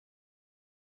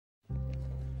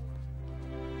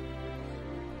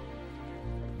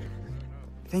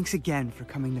Thanks again for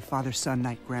coming to Father-Son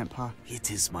Night, Grandpa.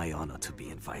 It is my honor to be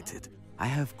invited. I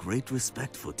have great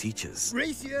respect for teachers.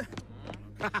 Race ya!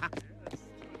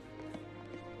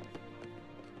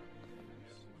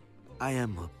 I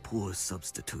am a poor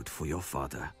substitute for your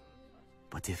father.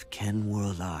 But if Ken were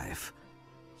alive,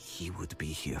 he would be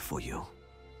here for you.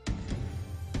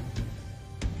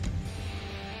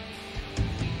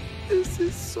 This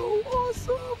is so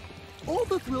awesome! All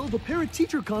the thrill of a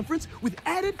parent-teacher conference with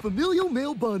added familial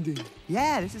male bonding.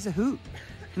 Yeah, this is a hoot.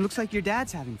 It looks like your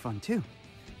dad's having fun, too.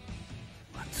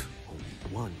 But only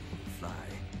one will fly.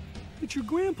 But your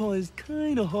grandpa is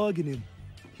kinda hogging him.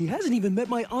 He hasn't even met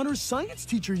my honors science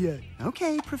teacher yet.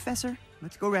 Okay, Professor.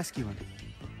 Let's go rescue him.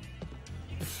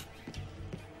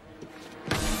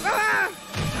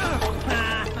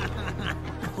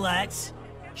 Klutz,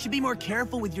 should be more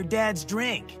careful with your dad's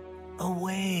drink. Oh,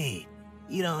 wait.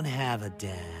 You don't have a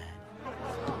dad.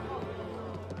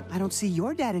 I don't see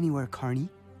your dad anywhere, Carney.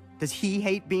 Does he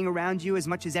hate being around you as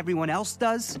much as everyone else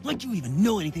does? Like you even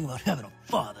know anything about having a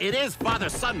father. It is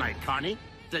Father-Son Night, Carney.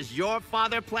 Does your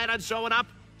father plan on showing up?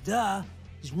 Duh.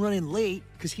 He's running late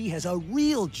because he has a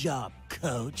real job,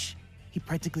 Coach. He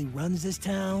practically runs this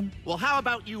town. Well, how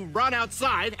about you run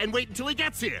outside and wait until he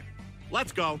gets here?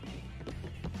 Let's go.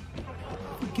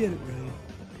 Forget it, Ryan.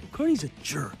 Carney's a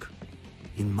jerk.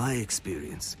 In my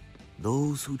experience,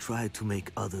 those who try to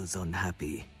make others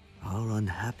unhappy are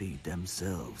unhappy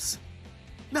themselves.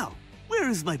 Now, where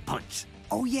is my punch?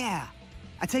 Oh, yeah.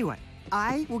 I tell you what,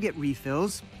 I will get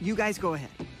refills. You guys go ahead.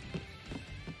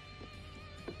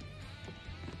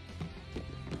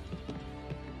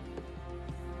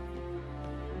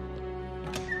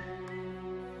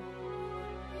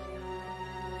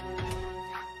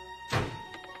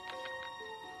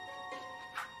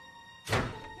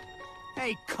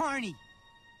 Hey, Carney!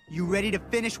 You ready to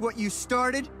finish what you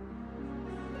started?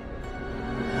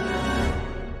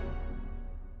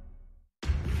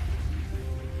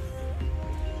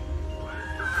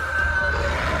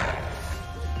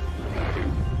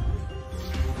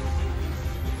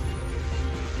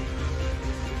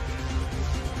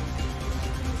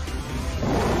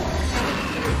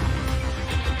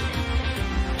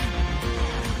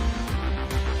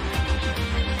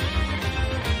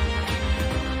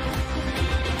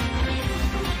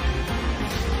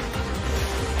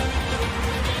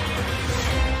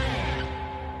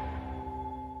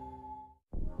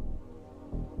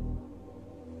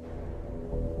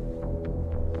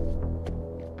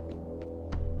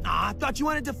 I thought you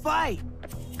wanted to fight.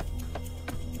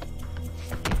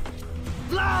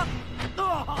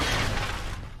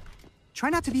 Try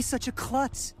not to be such a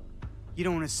klutz. You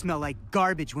don't want to smell like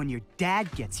garbage when your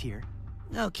dad gets here.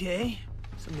 Okay,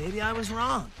 so maybe I was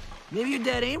wrong. Maybe your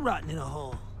dad ain't rotting in a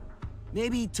hole.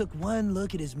 Maybe he took one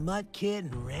look at his mutt kid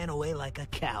and ran away like a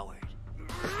coward.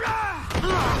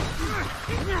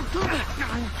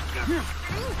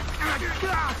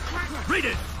 Read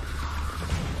it!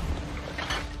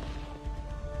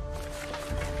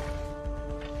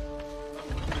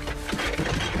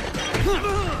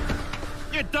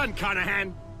 You're done,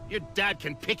 Carnahan. Your dad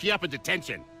can pick you up in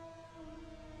detention.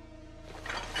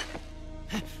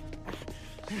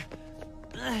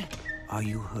 Are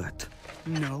you hurt?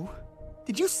 No.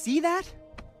 Did you see that?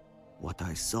 What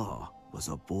I saw was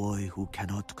a boy who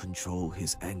cannot control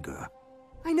his anger.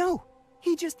 I know.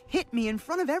 He just hit me in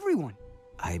front of everyone.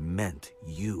 I meant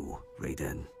you,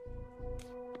 Raiden.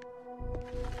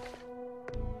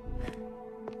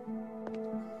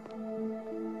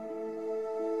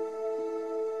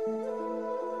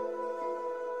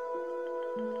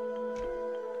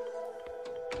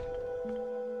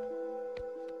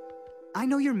 I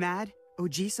know you're mad,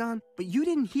 Oji-san, but you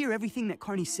didn't hear everything that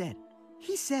Carney said.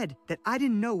 He said that I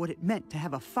didn't know what it meant to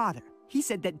have a father. He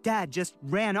said that Dad just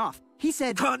ran off. He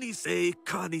said... Carney say.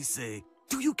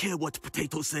 Do you care what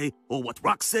potatoes say or what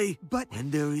rocks say? But... When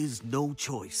there is no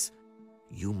choice,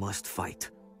 you must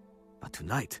fight. But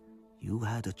tonight, you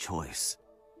had a choice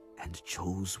and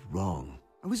chose wrong.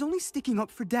 I was only sticking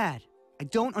up for Dad. I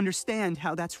don't understand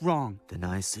how that's wrong. Then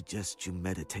I suggest you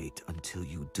meditate until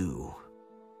you do.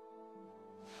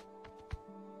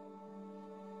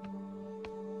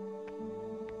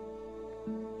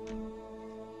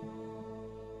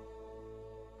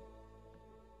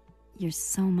 You're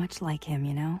so much like him,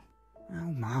 you know?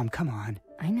 Oh, Mom, come on.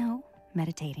 I know.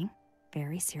 Meditating.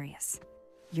 Very serious.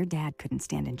 Your dad couldn't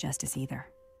stand injustice either.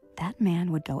 That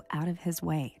man would go out of his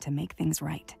way to make things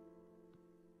right.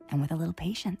 And with a little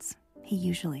patience, he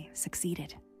usually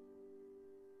succeeded.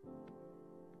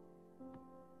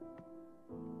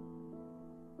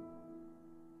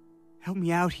 Help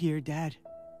me out here, Dad.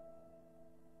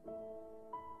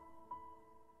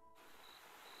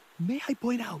 May I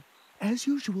point out, as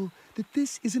usual, that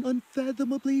this is an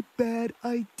unfathomably bad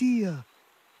idea.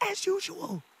 As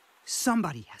usual.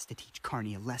 Somebody has to teach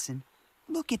Carney a lesson.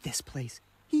 Look at this place.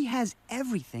 He has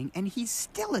everything, and he's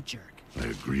still a jerk. I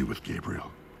agree with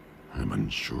Gabriel. I'm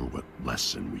unsure what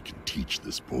lesson we can teach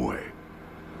this boy.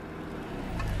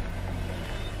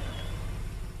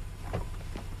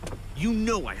 You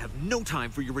know I have no time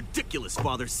for your ridiculous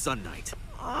father-son night.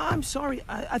 I'm sorry.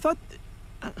 I thought...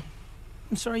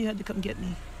 I'm sorry you had to come get me.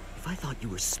 If I thought you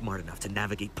were smart enough to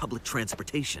navigate public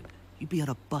transportation, you'd be on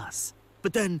a bus.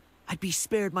 But then, I'd be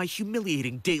spared my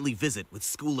humiliating daily visit with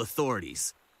school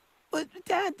authorities. But,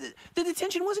 Dad, the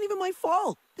detention wasn't even my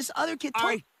fault. This other kid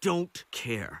told... I don't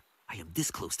care. I am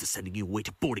this close to sending you away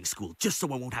to boarding school just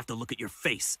so I won't have to look at your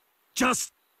face.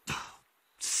 Just...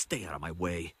 stay out of my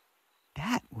way.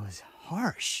 That was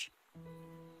harsh.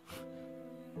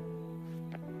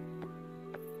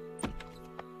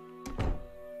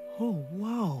 Oh,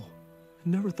 wow.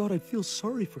 Never thought I'd feel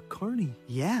sorry for Carney.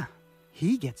 Yeah,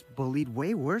 he gets bullied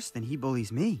way worse than he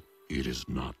bullies me. It is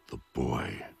not the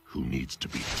boy who needs to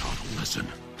be taught a lesson.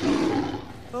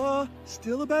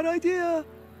 Still a bad idea.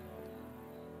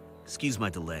 Excuse my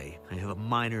delay. I have a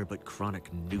minor but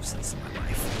chronic nuisance in my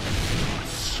life. My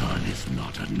son is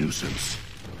not a nuisance.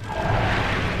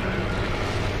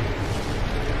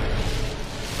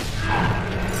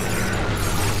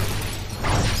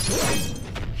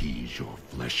 He's your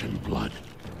flesh and blood.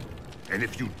 And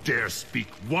if you dare speak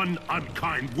one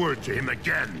unkind word to him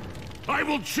again, I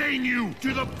will chain you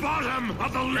to the bottom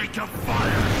of the lake of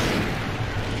fire!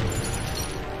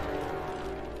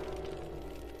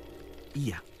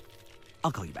 Yeah,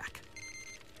 I'll call you back.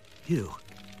 You're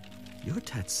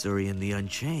Tatsurian the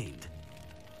Unchained.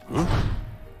 Huh?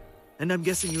 And I'm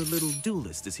guessing your little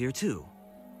duelist is here too.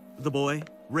 The boy,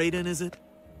 Raiden, is it?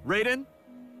 Raiden?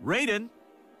 Raiden?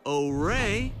 Oh,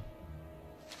 Ray?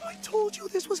 I told you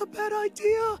this was a bad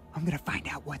idea. I'm gonna find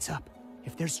out what's up.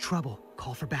 If there's trouble,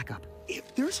 call for backup.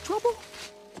 If there's trouble?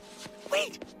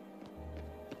 Wait!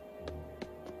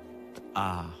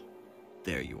 Ah,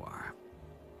 there you are.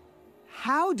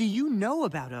 How do you know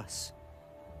about us?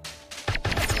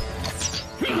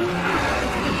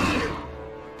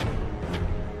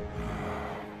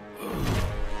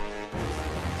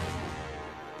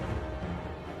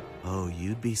 Oh,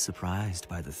 you'd be surprised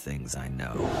by the things I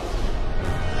know.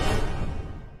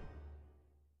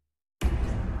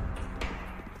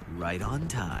 Right on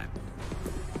time.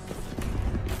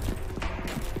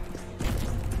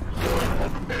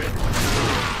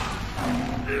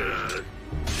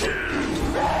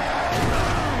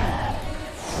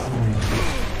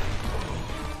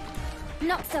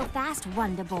 Not so fast,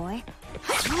 Wonder Boy.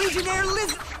 Legionnaire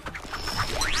Liz...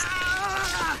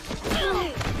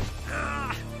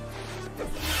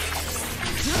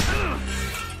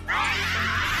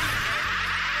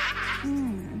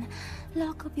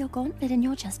 Lock up your gauntlet and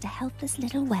you're just a helpless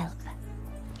little whelp.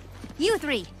 You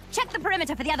three, check the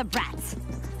perimeter for the other brats.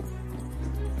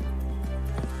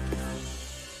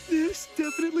 This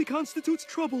definitely constitutes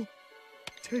trouble.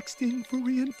 Texting for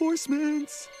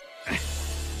reinforcements.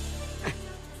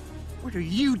 What are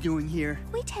you doing here?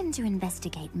 We tend to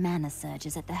investigate mana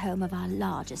surges at the home of our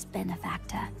largest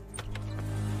benefactor.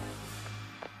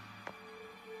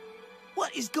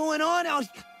 What is going on out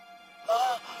here?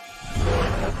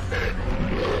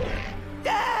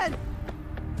 Dad!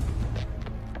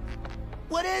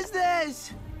 What is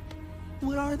this?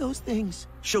 What are those things?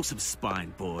 Show some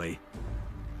spine, boy.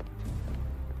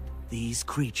 These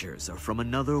creatures are from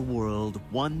another world,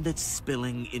 one that's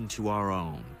spilling into our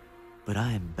own. But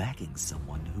I am backing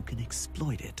someone who can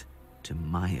exploit it to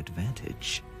my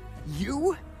advantage.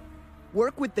 You?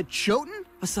 Work with the Choten?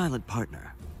 A silent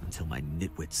partner, until my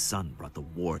nitwit son brought the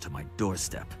war to my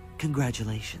doorstep.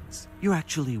 Congratulations. You're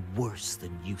actually worse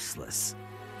than useless.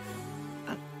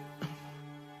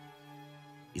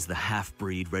 Is the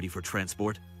half-breed ready for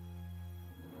transport?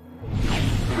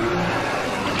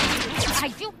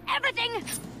 I do everything!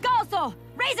 Galso!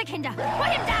 Razorkinder!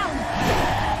 Put him down!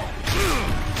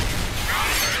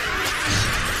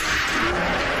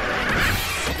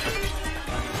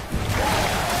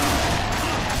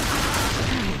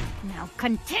 Now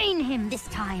contain him this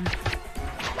time!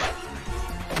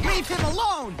 Leave him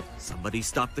alone! Somebody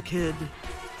stop the kid.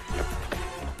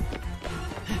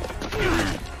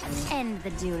 End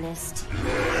the duelist.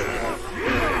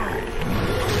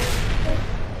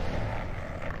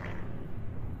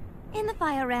 In the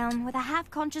fire realm, with a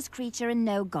half-conscious creature and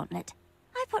no gauntlet,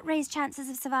 I put Ray's chances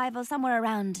of survival somewhere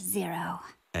around 0.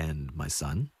 And my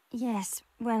son? Yes,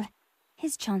 well,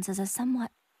 his chances are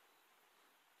somewhat...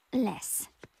 less.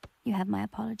 You have my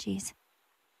apologies.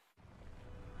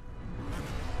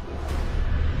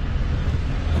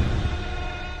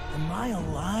 Am I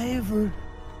alive or...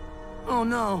 Oh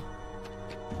no.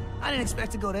 I didn't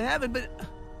expect to go to heaven, but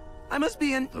I must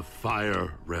be in... The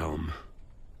Fire Realm.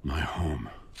 My home.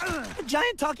 A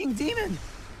giant talking demon.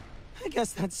 I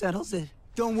guess that settles it.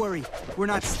 Don't worry, we're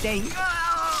not staying.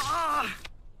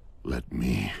 Let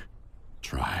me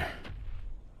try.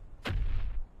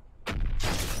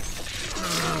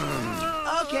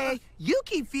 Okay, you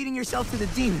keep feeding yourself to the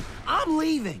demon. I'm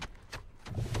leaving.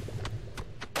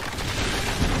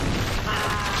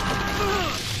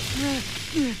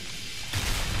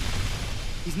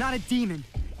 He's not a demon.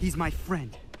 He's my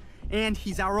friend. And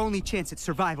he's our only chance at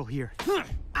survival here.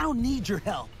 I don't need your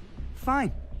help.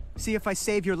 Fine. See if I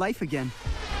save your life again.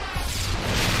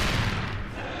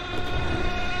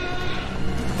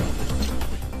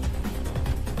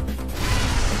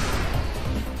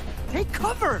 Take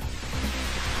cover!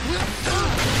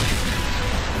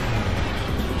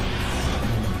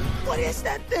 What is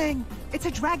that thing? It's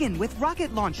a dragon with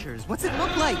rocket launchers. What's it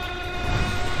look like?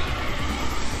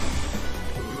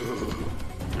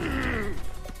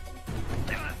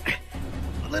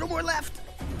 A little more left.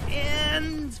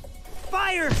 And...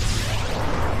 fire!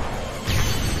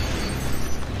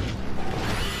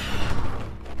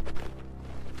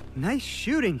 Nice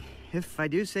shooting, if I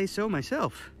do say so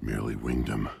myself. Merely winged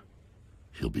him.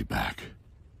 He'll be back.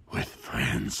 With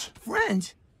friends.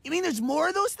 Friends? You mean there's more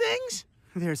of those things?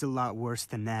 There's a lot worse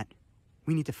than that.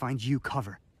 We need to find you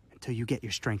cover until you get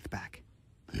your strength back.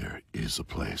 There is a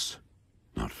place.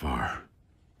 Not far.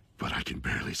 But I can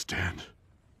barely stand.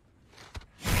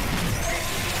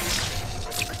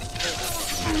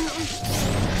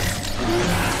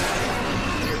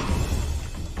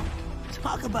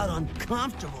 Talk about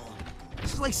uncomfortable.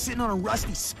 This is like sitting on a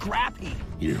rusty scrap heap.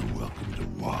 You're welcome to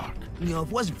walk. You know, if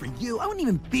it wasn't for you, I wouldn't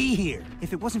even be here.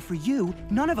 If it wasn't for you,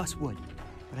 none of us would.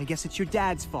 But I guess it's your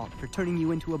dad's fault for turning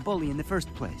you into a bully in the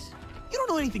first place. You don't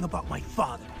know anything about my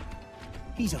father.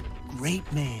 He's a great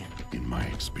man. In my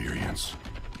experience,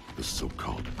 the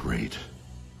so-called great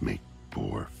make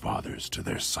poor fathers to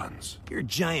their sons. You're a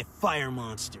giant fire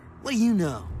monster. What do you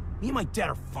know? Me and my dad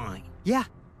are fine. Yeah,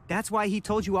 that's why he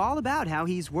told you all about how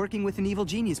he's working with an evil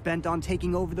genius bent on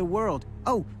taking over the world.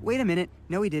 Oh, wait a minute.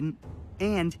 No, he didn't.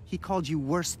 And he called you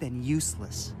worse than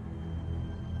useless.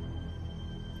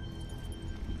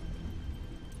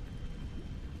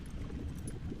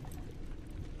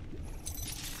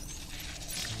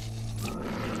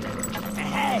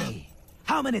 Hey!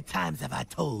 How many times have I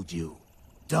told you?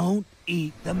 Don't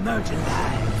eat the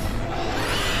merchandise!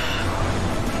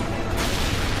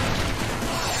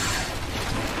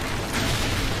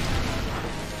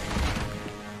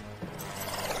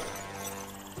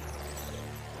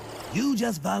 You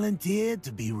just volunteered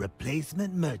to be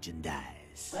replacement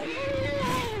merchandise.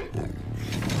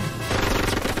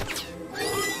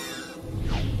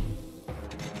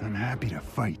 I'm happy to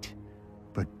fight,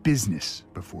 but business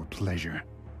before pleasure.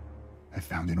 I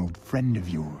found an old friend of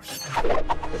yours.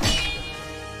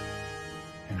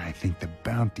 And I think the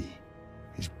bounty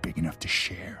is big enough to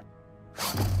share.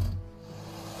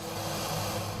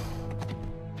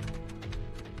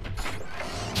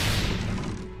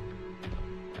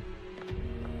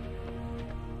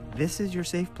 This is your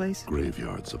safe place?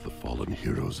 Graveyards of the fallen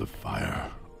heroes of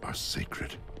fire are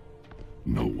sacred.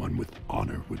 No one with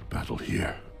honor would battle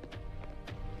here.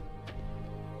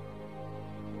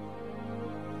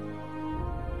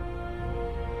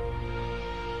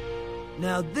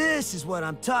 Now this is what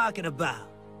I'm talking about.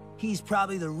 He's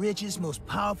probably the richest, most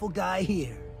powerful guy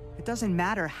here. It doesn't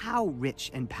matter how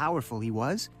rich and powerful he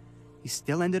was. He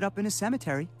still ended up in a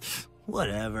cemetery.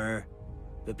 Whatever.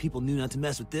 But people knew not to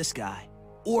mess with this guy.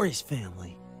 Or his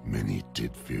family. Many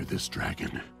did fear this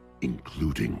dragon,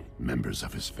 including members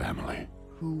of his family.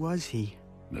 Who was he?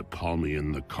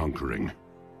 Napoleon the Conquering.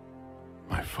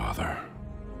 My father.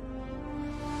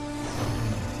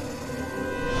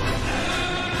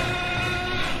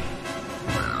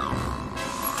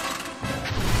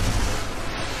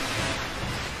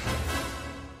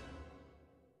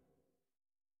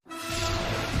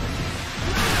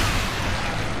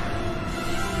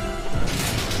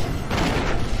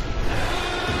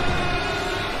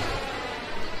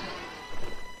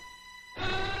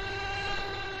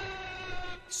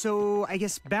 So, I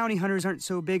guess bounty hunters aren't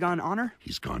so big on honor?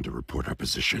 He's gone to report our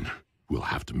position. We'll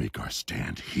have to make our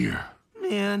stand here.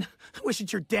 Man, I wish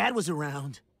that your dad was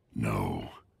around. No,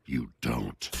 you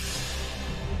don't.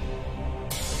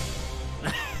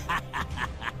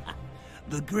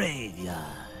 The graveyard.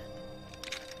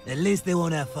 At least they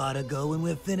won't have far to go when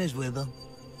we're finished with them.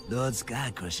 Lord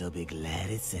Skycrusher will be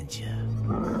glad it sent you.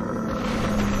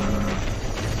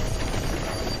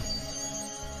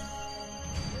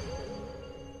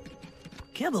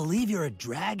 Can't believe you're a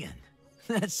dragon.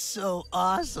 That's so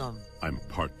awesome. I'm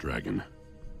part dragon,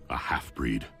 a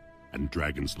half-breed, and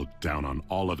dragons look down on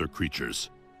all other creatures,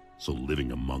 so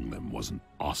living among them wasn't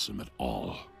awesome at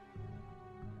all.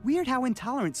 Weird how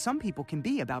intolerant some people can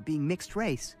be about being mixed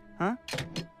race, huh?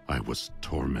 I was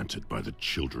tormented by the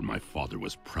children my father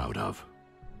was proud of.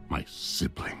 My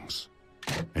siblings.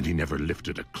 And he never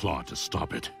lifted a claw to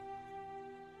stop it.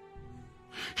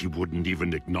 He wouldn't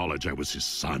even acknowledge I was his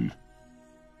son.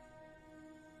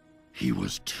 He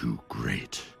was too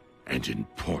great and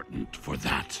important for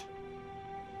that.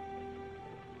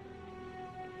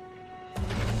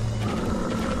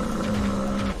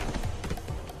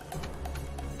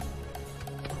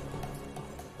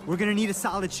 We're gonna need a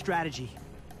solid strategy.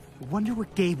 I wonder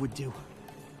what Gabe would do.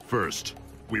 First,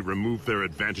 we remove their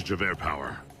advantage of air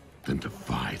power, then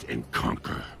divide and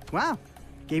conquer. Wow,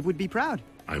 Gabe would be proud.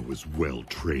 I was well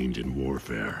trained in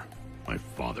warfare. My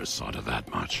father saw to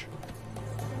that much.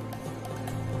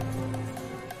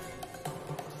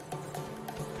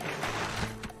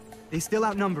 They still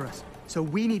outnumber us, so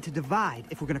we need to divide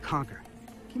if we're gonna conquer.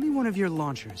 Give me one of your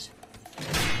launchers.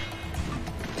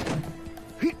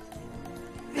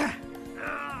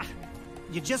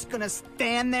 You're just gonna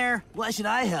stand there? Why should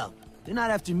I help? They're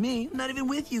not after me. I'm not even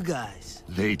with you guys.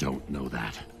 They don't know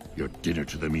that. You're dinner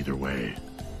to them either way.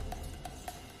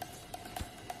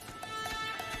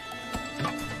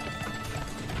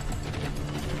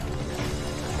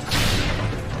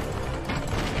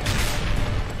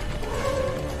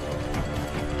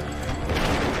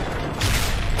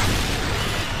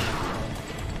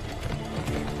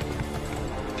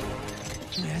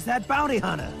 There's that bounty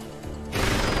hunter.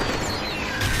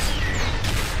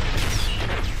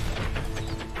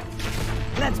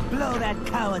 Let's blow that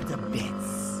coward to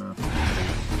bits.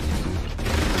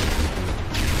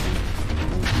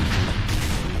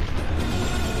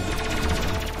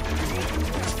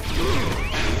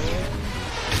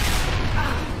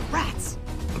 Ah, rats!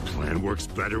 The plan works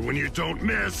better when you don't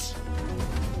miss.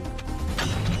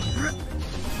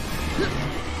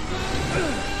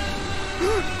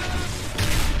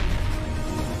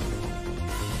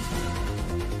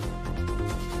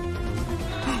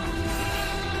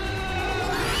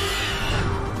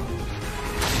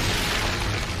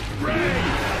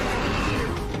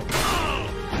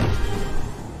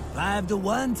 Five to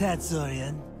 1,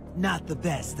 Tatsurian. Not the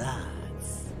best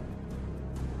odds.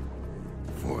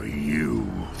 For you.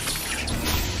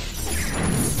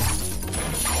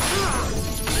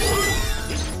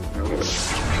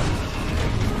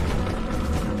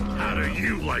 How do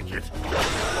you like it?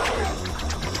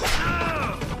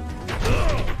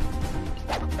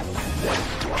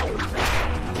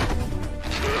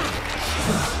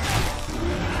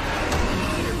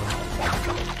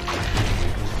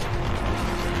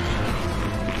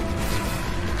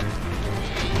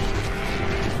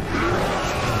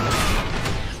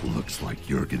 Looks like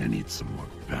you're gonna need some more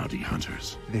bounty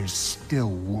hunters. There's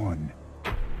still one.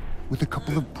 With a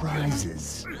couple of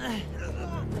prizes.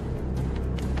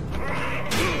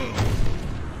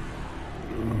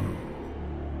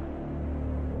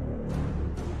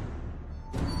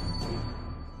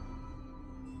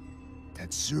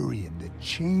 Tatsurian the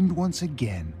Chained once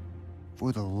again.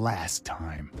 For the last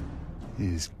time.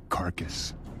 His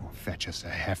carcass will fetch us a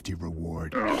hefty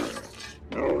reward.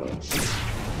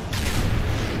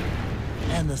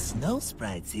 And the snow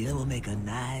sprites here will make a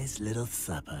nice little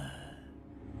supper.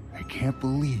 I can't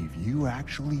believe you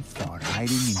actually thought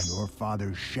hiding in your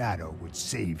father's shadow would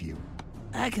save you.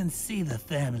 I can see the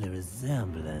family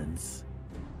resemblance,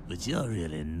 but you're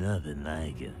really nothing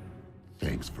like him.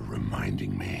 Thanks for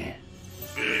reminding me.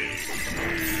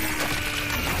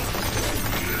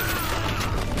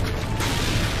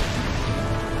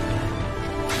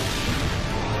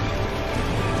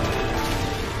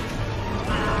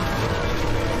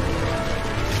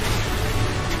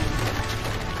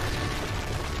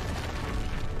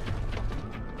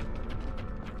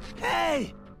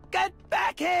 Hey! Get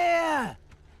back here!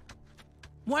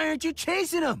 Why aren't you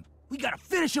chasing him? We gotta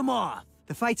finish him off!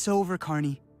 The fight's over,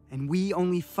 Carney, and we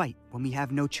only fight when we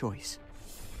have no choice.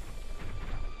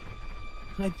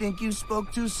 I think you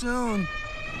spoke too soon.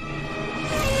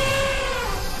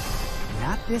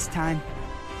 Not this time.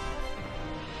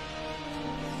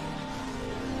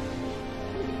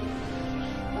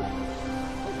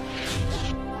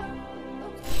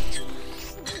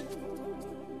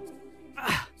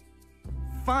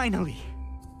 Finally!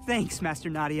 Thanks, Master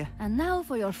Nadia. And now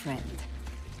for your friend.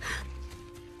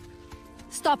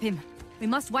 Stop him! We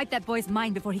must wipe that boy's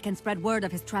mind before he can spread word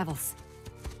of his travels.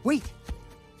 Wait!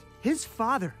 His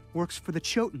father works for the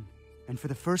Choten, and for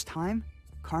the first time,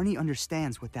 Carney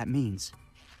understands what that means.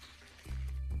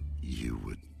 You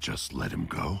would just let him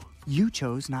go? You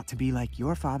chose not to be like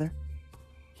your father.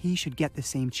 He should get the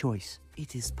same choice.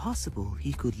 It is possible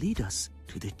he could lead us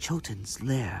to the Choten's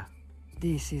lair.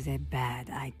 This is a bad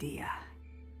idea.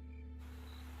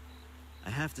 I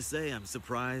have to say I'm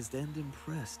surprised and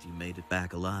impressed you made it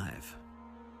back alive.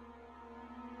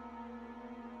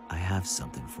 I have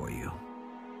something for you.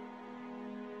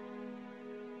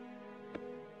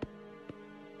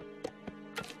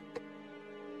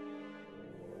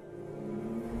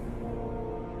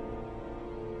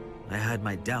 I had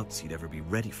my doubts you'd ever be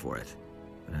ready for it,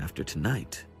 but after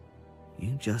tonight,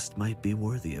 you just might be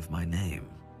worthy of my name.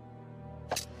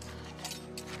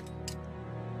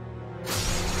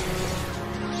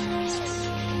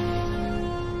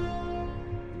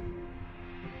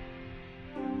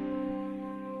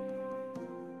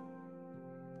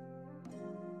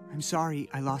 I'm sorry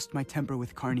I lost my temper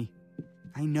with Carney.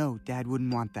 I know Dad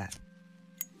wouldn't want that.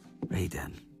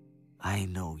 Raiden, I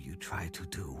know you try to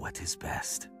do what is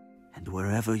best, and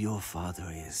wherever your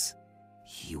father is,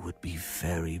 he would be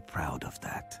very proud of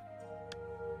that.